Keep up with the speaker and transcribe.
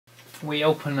we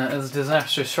open it as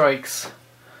disaster strikes.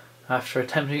 After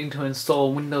attempting to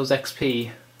install Windows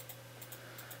XP,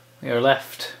 we are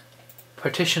left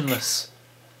partitionless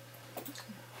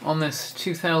on this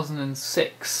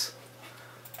 2006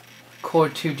 Core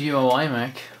 2 Duo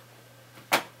iMac.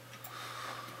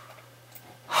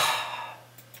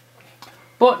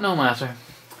 But no matter,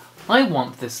 I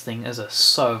want this thing as a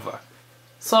server.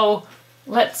 So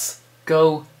let's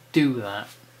go do that.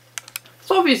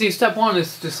 So obviously step one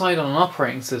is to decide on an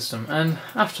operating system, and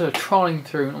after trawling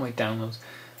through my downloads,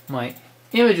 my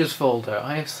images folder,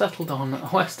 I have settled on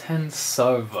OS X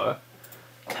Server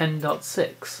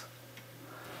 10.6.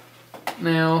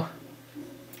 Now,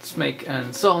 let's make an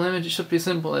install image. It should be as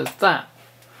simple as that.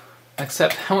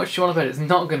 Except how much you want about it is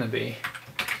not going to be.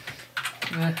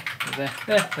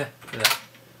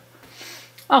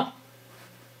 Oh,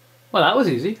 well that was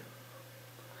easy.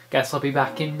 Guess I'll be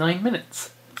back in 9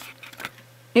 minutes.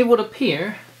 It would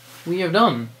appear we are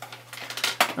done.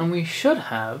 And we should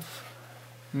have,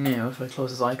 now if I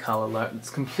close this iCal alert, it's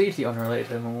completely unrelated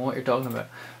to what you're talking about.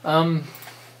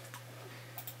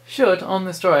 Should, on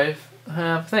this drive,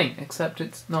 have a thing, except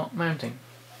it's not mounting.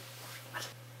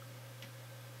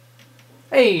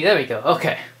 Hey, there we go,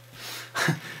 okay.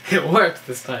 It worked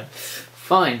this time.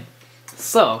 Fine.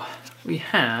 So, we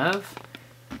have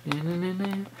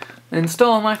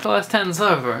install macOS X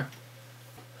Server.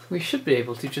 We should be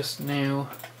able to just now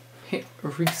hit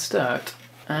restart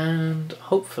and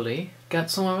hopefully get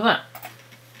somewhere with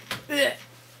that.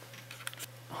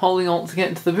 Holding Alt to get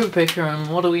into the boot picture, and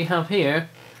what do we have here?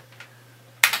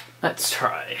 Let's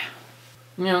try.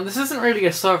 You know, this isn't really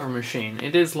a server machine,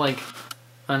 it is like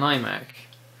an iMac.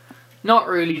 Not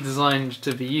really designed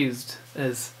to be used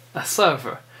as a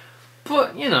server.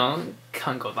 But, you know,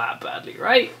 can't go that badly,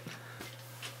 right?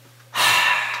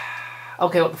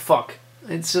 Okay, what the fuck?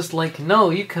 It's just like, no,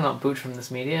 you cannot boot from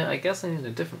this media. I guess I need a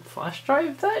different flash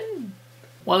drive then?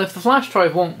 Well, if the flash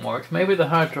drive won't work, maybe the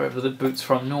hard drive that it boots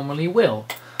from normally will.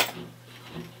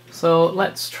 So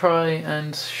let's try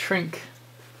and shrink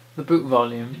the boot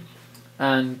volume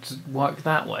and work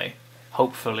that way.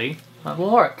 Hopefully that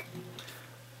will work.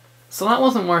 So that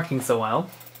wasn't working so well.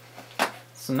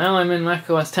 So now I'm in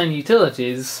macOS X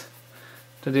Utilities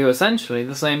to do essentially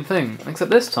the same thing, except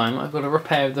this time I've got to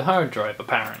repair the hard drive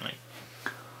apparently.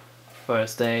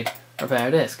 First aid,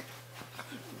 repair disk.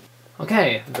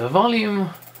 Okay, the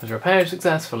volume was repaired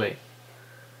successfully.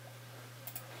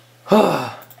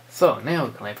 So now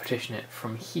can I partition it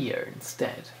from here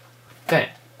instead?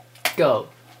 Okay, go.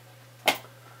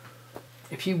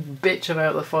 If you bitch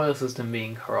about the file system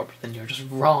being corrupt, then you're just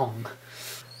wrong.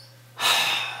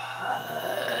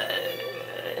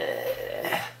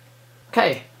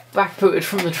 Okay, backbooted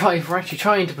from the drive, we're actually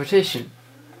trying to partition.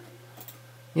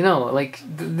 You know, like,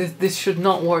 this should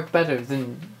not work better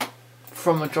than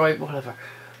from a drive, whatever.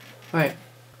 Right,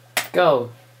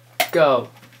 go, go.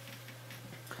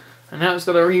 And now it's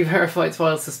got to re-verify its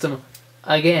file system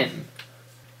again.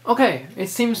 Okay, it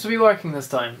seems to be working this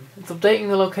time. It's updating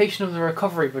the location of the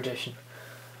recovery partition.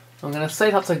 I'm going to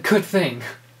say that's a good thing.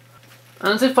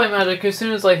 And as if by magic, as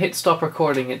soon as I hit stop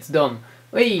recording, it's done.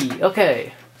 Whee!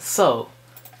 Okay, so,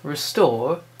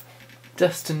 restore,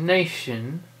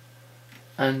 destination,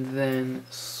 and then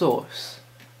source.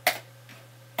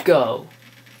 Go.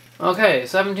 Okay,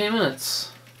 17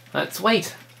 minutes. Let's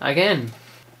wait. Again.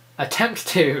 Attempt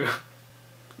to.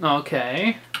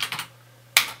 Okay.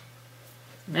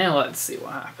 Now let's see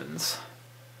what happens.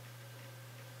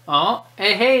 Oh,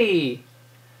 hey, hey!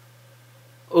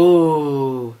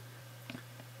 Ooh.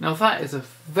 Now that is a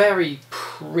very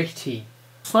pretty,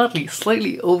 slightly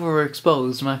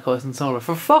overexposed macOS installer.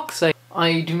 For fuck's sake!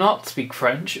 I do not speak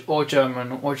French, or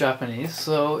German, or Japanese,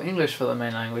 so English for the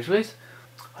main language, please.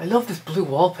 I love this blue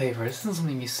wallpaper. This isn't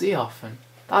something you see often.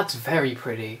 That's very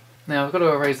pretty. Now I've got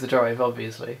to erase the drive,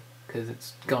 obviously, because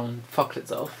it's gone and fucked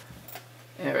itself.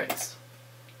 Erase.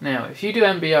 Now, if you do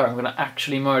MBR, I'm going to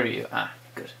actually murder you. Ah,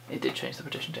 good. It did change the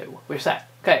partition table. We're set.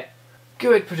 Okay.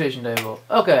 Good partition table.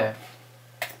 Okay.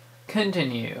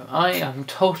 Continue. I am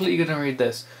totally going to read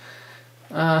this.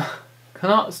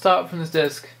 Cannot start from this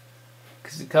disk,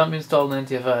 because it can't be installed in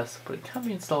NTFS, but it can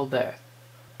be installed there.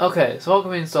 Okay, so what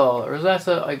can we install?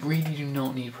 Rosetta, I really do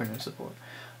not need printer support.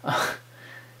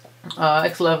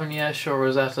 X11, yeah, sure,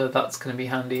 Rosetta, that's going to be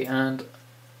handy. And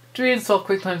do we install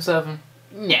QuickTime 7?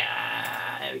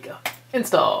 Yeah, there we go.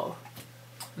 Install.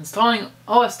 Installing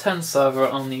OS X Server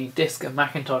on the disk of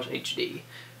Macintosh HD.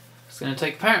 It's going to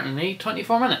take apparently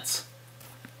 24 minutes.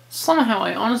 Somehow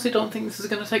I honestly don't think this is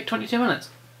going to take 22 minutes.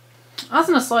 As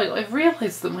an aside, I've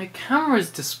realised that my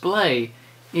camera's display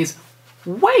is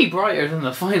way brighter than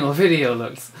the final video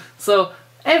looks. So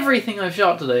Everything I've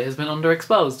shot today has been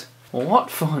underexposed. What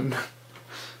fun.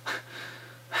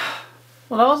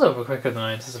 Well, that was over quicker than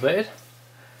I anticipated.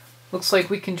 Looks like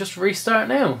we can just restart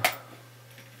now.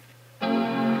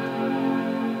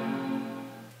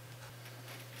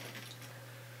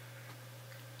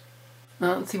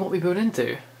 Now let's see what we boot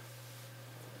into.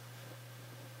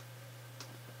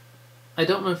 I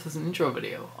don't know if there's an intro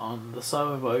video on the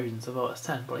server versions of OS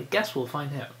X, but I guess we'll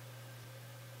find out.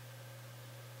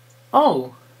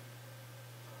 Oh!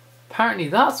 Apparently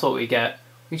that's what we get.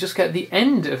 We just get the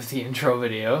end of the intro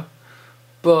video,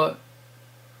 but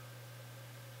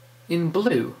in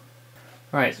blue.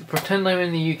 Right, so pretend I'm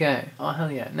in the UK. Oh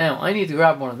hell yeah. Now, I need to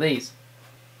grab one of these.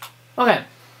 Okay,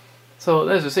 so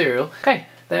there's a serial. Okay,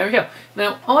 there we go.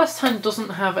 Now, OS X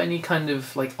doesn't have any kind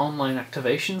of like online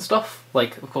activation stuff,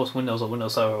 like of course Windows or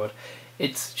Windows Server would.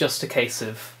 It's just a case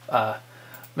of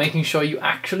making sure you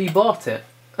actually bought it.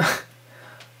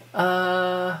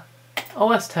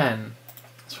 OS X.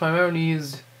 It's primarily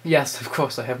used... Yes, of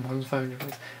course I have more than 500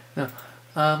 plays. No.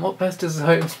 What best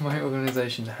desires my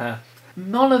organisation to have?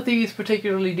 None of these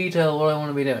particularly detail what I want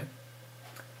to be doing.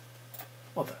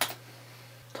 What the?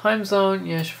 Time zone,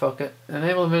 yes, fuck it.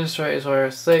 Enable administrators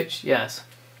via SSH, yes.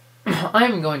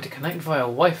 I'm going to connect via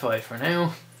Wi-Fi for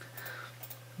now.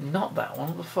 Not that one,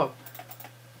 what the fuck?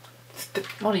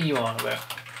 What are you on about?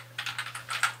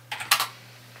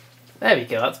 There we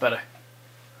go, that's better.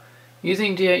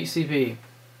 Using DHCP.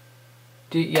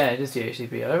 Yeah, it is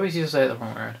DHCP. I always used to say it the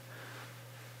wrong way around.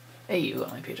 Hey, you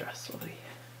got my IP address, lovely.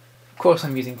 Of course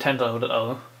I'm using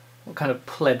 10.0.0. What kind of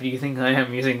pleb do you think I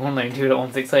am using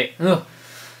 192.168? Ugh.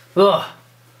 Ugh.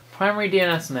 Primary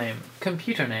DNS name.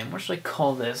 Computer name. What should I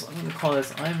call this? I'm going to call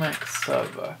this iMac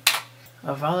server.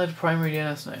 A valid primary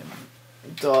DNS name.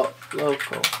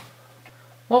 .local.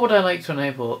 What would I like to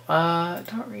enable? I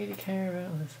don't really care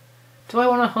about this. Do I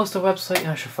want to host a website?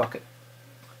 Yeah, sure, fuck it.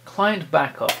 Client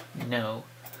backup. No.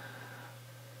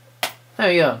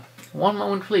 There you go. One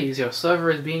moment please, your server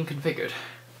is being configured.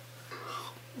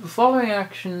 The following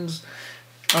actions...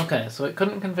 Okay, so it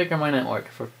couldn't configure my network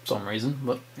for some reason,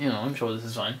 but, you know, I'm sure this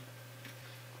is fine.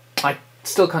 I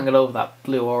still can't get over that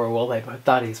blue aura wallpaper.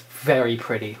 That is very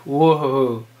pretty.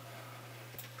 Whoa!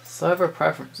 Server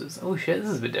preferences. Oh shit,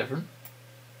 this is a bit different.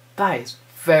 That is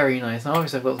very nice. Now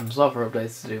obviously I've got some software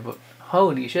updates to do, but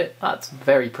holy shit, that's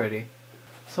very pretty.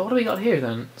 So what do we got here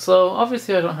then? So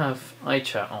obviously I don't have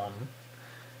iChat on.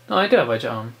 No, I do have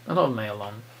iChat on. I don't have Mail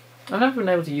on. I've never been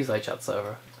able to use iChat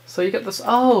server. So you get this...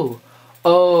 Oh!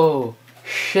 Oh!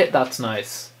 Shit, that's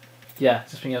nice. Yeah,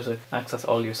 just being able to access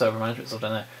all your server management stuff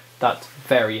down there. That's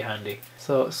very handy.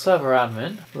 So server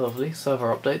admin, lovely.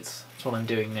 Server updates, that's what I'm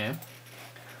doing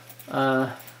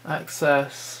now.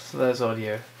 Access, so there's all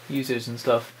your users and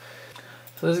stuff.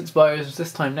 So this expires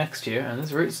this time next year, and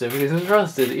this root still isn't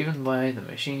trusted even by the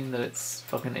machine that it's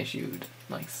fucking issued.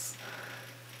 Nice.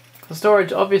 For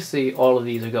storage, obviously all of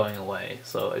these are going away,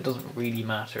 so it doesn't really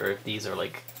matter if these are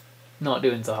like not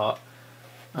doing so hot.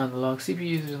 And the log CPU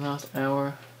users in the last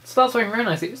hour. So that's working very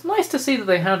nicely. It's nice to see that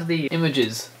they had the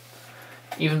images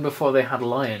even before they had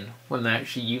Lion when they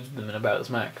actually used them in About This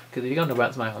Mac. Because if you go into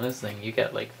About This Mac on this thing, you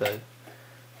get like the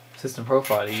system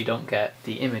profiler, you don't get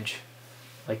the image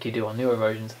like you do on newer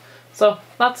versions. So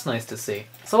that's nice to see.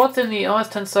 So what's in the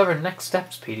OS X server next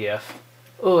steps PDF?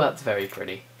 Oh, that's very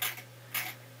pretty.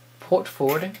 Port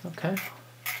forwarding, okay.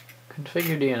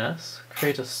 Configure DNS,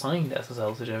 create a signed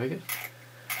SSL certificate.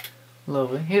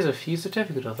 Lovely. Here's a few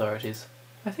certificate authorities.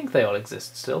 I think they all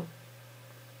exist still.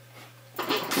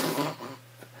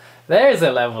 There's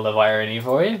a level of irony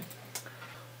for you.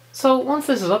 So once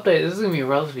this is updated, this is going to be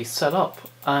relatively set up,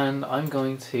 and I'm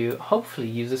going to hopefully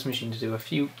use this machine to do a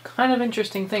few kind of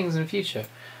interesting things in the future,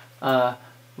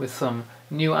 with some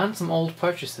new and some old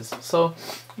purchases. So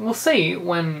we'll see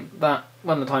when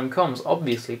the time comes,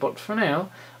 obviously. But for now,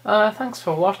 thanks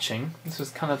for watching. This was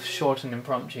kind of short and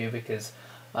impromptu because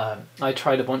I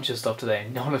tried a bunch of stuff today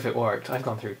and none of it worked. I've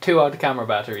gone through 2 odd camera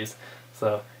batteries,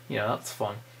 so you know that's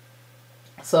fun.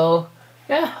 So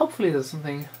yeah, hopefully there's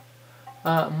something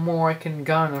more I can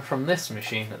garner from this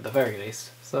machine at the very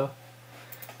least. So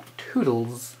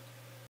toodles.